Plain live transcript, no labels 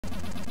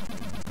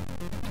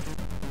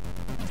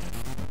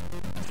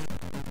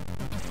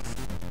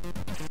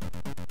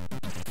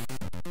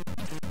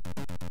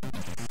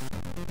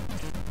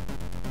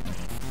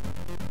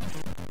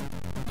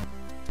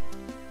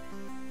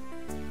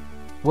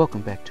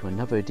Welcome back to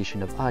another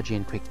edition of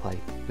RGN Quick Play,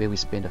 where we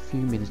spend a few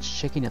minutes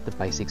checking out the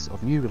basics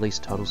of new release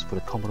titles for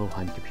the Commodore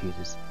home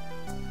computers.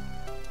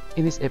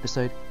 In this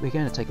episode, we're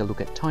going to take a look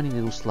at Tiny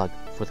Little Slug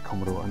for the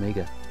Commodore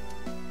Amiga.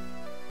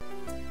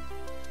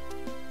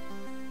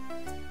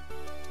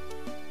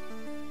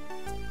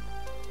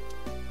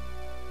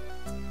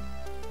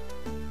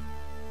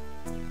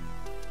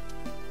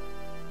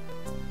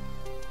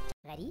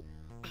 Ready?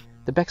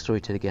 The backstory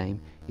to the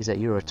game is that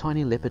you're a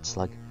tiny leopard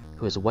slug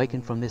who has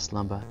awakened from their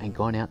slumber and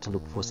gone out to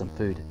look for some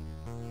food.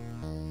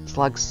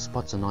 Slug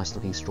spots a nice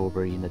looking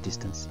strawberry in the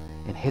distance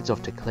and heads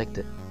off to collect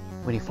it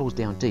when he falls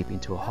down deep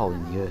into a hole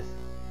in the earth.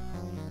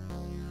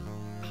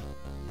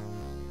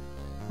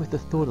 With the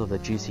thought of the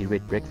juicy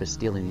red breakfast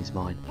still in his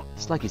mind,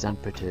 Slug is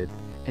unperturbed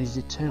and is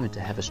determined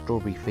to have a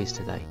strawberry feast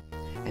today,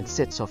 and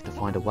sets off to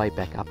find a way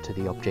back up to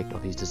the object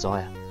of his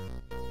desire.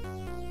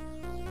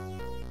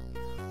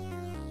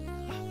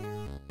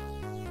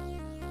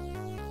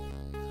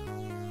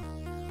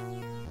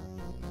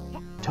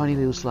 Tiny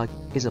Little Slug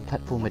is a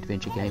platform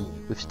adventure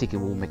game with sticky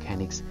wall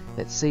mechanics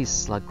that sees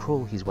Slug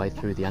crawl his way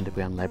through the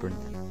underground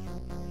labyrinth.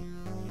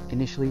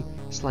 Initially,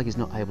 Slug is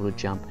not able to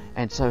jump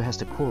and so has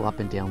to crawl up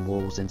and down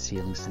walls and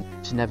ceilings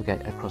to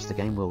navigate across the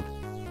game world.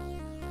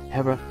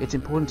 However, it's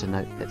important to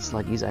note that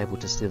Slug is able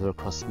to slither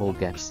across small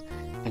gaps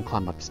and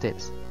climb up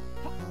steps.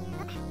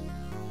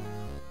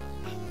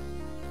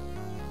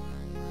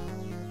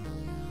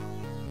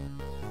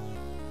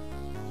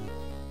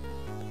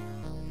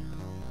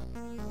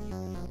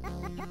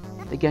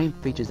 The game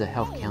features a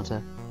health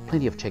counter,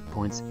 plenty of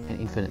checkpoints, and an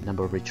infinite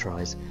number of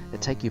retries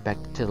that take you back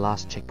to the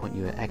last checkpoint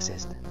you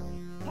accessed.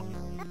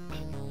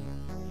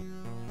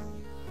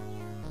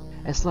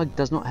 As Slug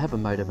does not have a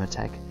mode of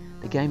attack,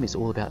 the game is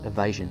all about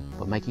evasion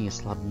by making a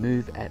slug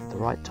move at the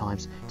right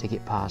times to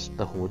get past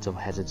the hordes of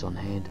hazards on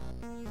hand.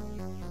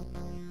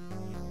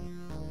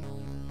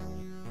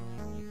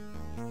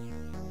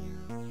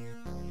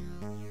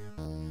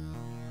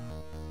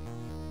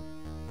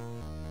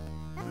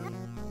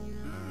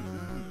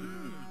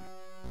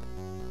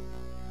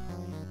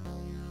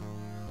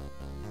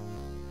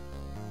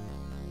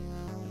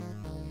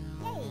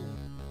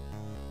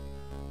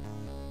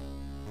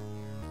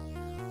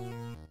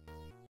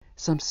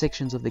 Some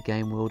sections of the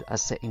game world are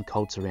set in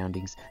cold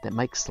surroundings that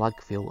make Slug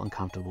feel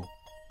uncomfortable.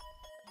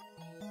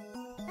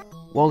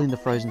 While in the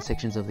frozen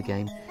sections of the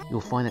game, you'll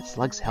find that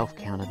Slug's health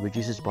counter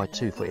reduces by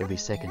 2 for every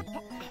second,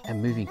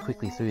 and moving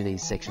quickly through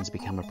these sections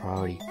become a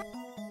priority.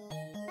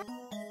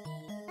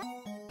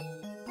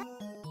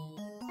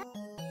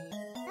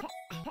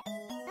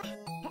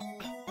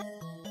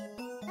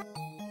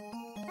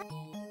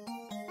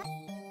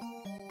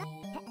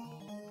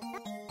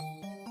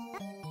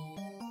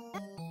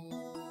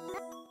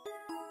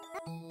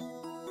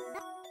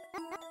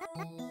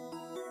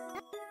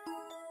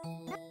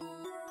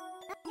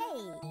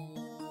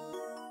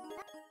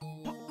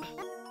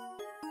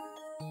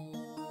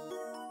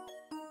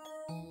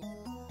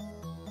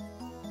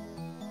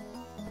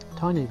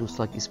 Tiny Little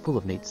Slug is full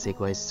of neat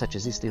segues such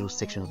as this little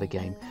section of the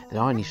game that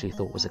I initially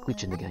thought was a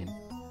glitch in the game.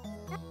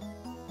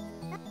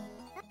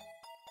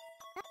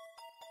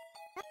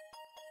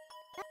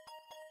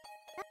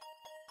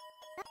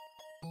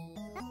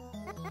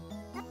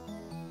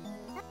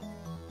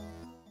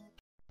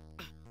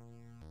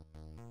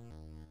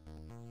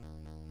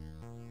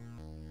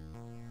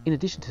 In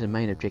addition to the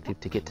main objective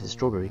to get to the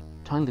strawberry,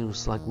 Tiny Little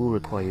Slug will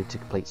require you to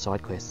complete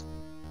side quests.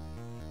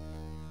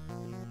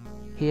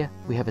 Here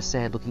we have a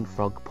sad looking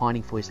frog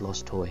pining for his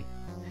lost toy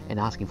and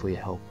asking for your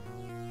help,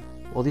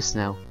 while this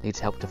snail needs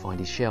help to find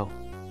his shell.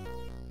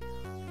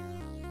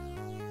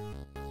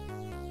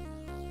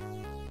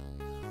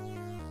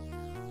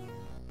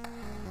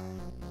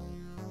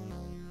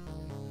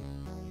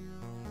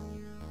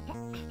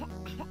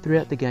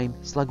 Throughout the game,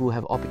 Slug will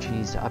have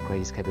opportunities to upgrade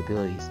his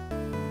capabilities.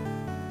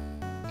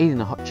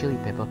 Eating a hot chili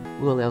pepper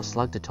will allow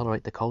Slug to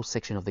tolerate the cold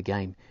section of the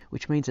game,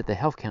 which means that the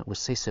health count will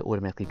cease to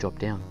automatically drop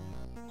down.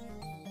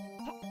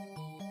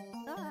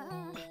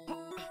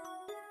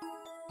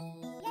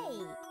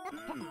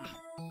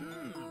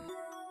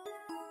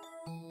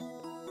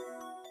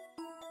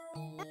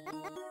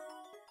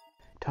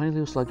 Tiny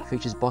Little Slug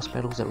features boss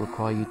battles that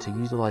require you to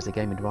utilise the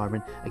game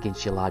environment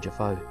against your larger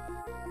foe.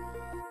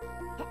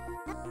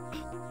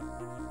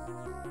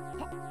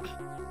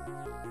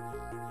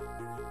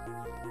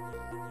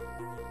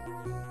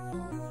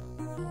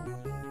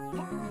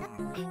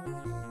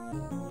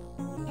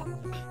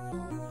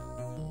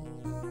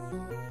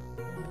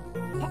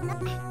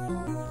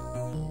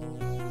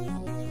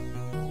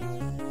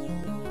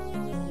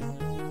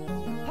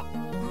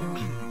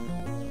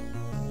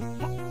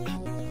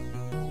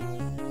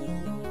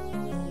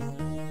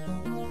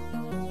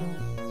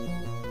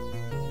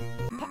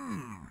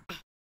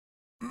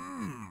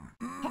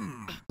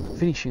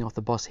 Finishing off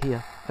the boss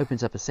here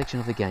opens up a section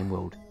of the game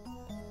world,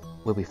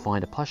 where we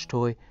find a plush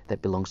toy that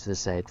belongs to the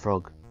sad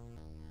frog.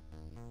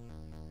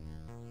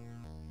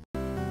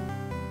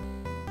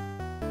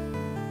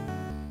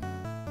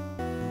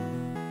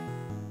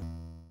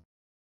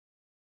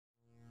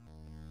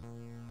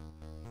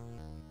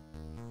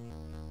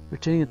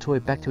 Returning the toy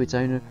back to its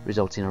owner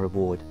results in a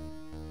reward.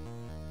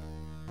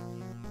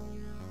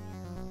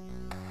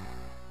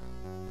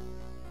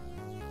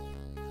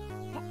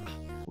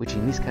 Which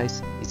in this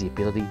case is the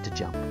ability to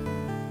jump.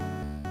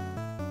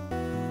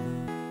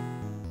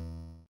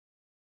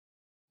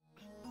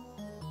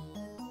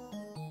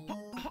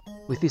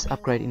 With this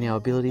upgrade in our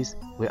abilities,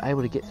 we're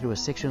able to get through a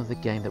section of the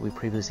game that we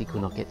previously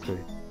could not get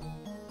through.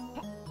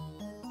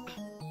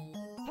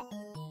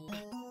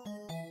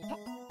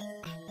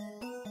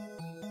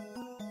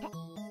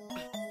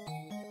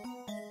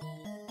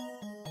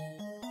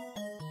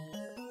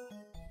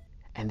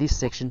 And this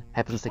section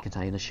happens to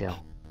contain a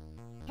shell.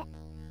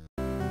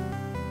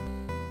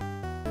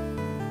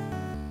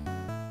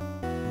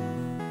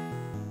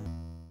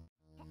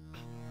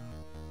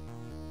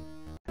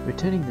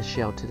 Returning the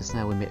shell to the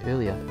snail we met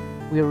earlier,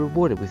 we are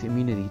rewarded with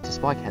immunity to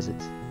spike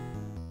hazards.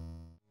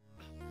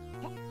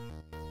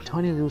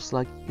 Tiny Little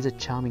Slug is a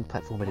charming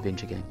platform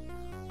adventure game.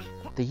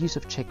 The use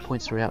of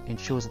checkpoints throughout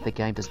ensures that the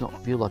game does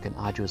not feel like an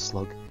arduous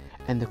slog,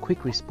 and the quick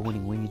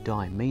respawning when you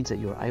die means that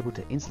you are able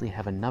to instantly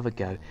have another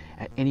go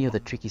at any of the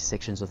tricky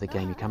sections of the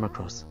game you come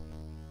across.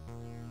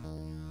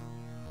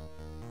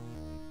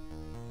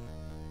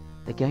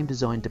 The game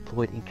design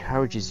deployed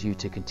encourages you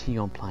to continue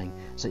on playing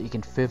so that you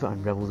can further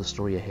unravel the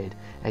story ahead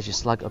as your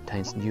slug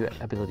obtains new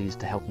abilities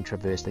to help him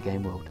traverse the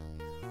game world.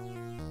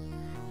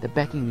 The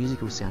backing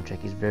musical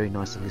soundtrack is very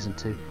nice to listen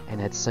to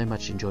and adds so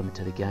much enjoyment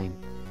to the game.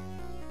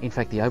 In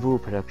fact, the overall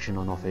production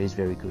on offer is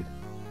very good.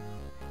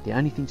 The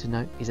only thing to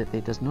note is that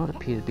there does not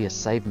appear to be a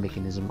save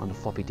mechanism on the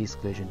floppy disk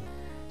version,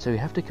 so you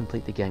have to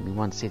complete the game in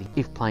one sitting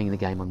if playing the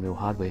game on real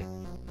hardware.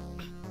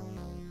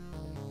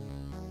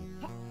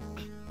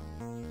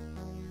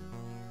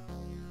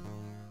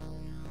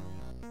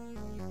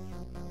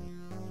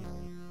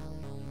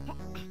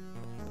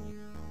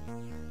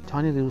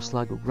 Tiny Little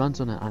Slug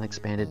runs on an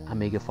unexpanded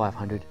Amiga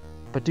 500,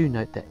 but do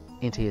note that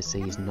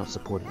NTSC is not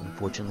supported,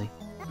 unfortunately.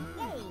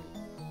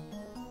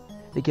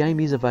 The game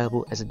is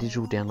available as a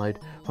digital download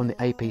from the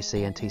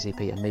APC and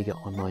TCP Amiga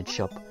online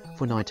shop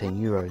for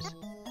 €19,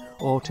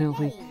 or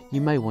alternatively,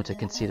 you may want to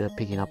consider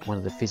picking up one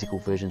of the physical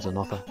versions on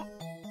offer.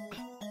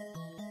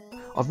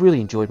 I've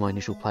really enjoyed my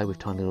initial play with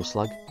Tiny Little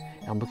Slug,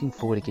 and I'm looking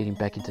forward to getting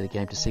back into the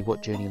game to see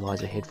what journey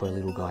lies ahead for a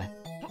little guy.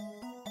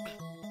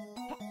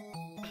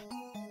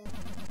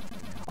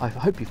 I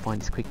hope you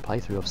find this quick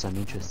playthrough of some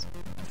interest.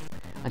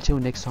 Until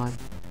next time,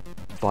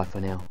 bye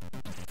for now.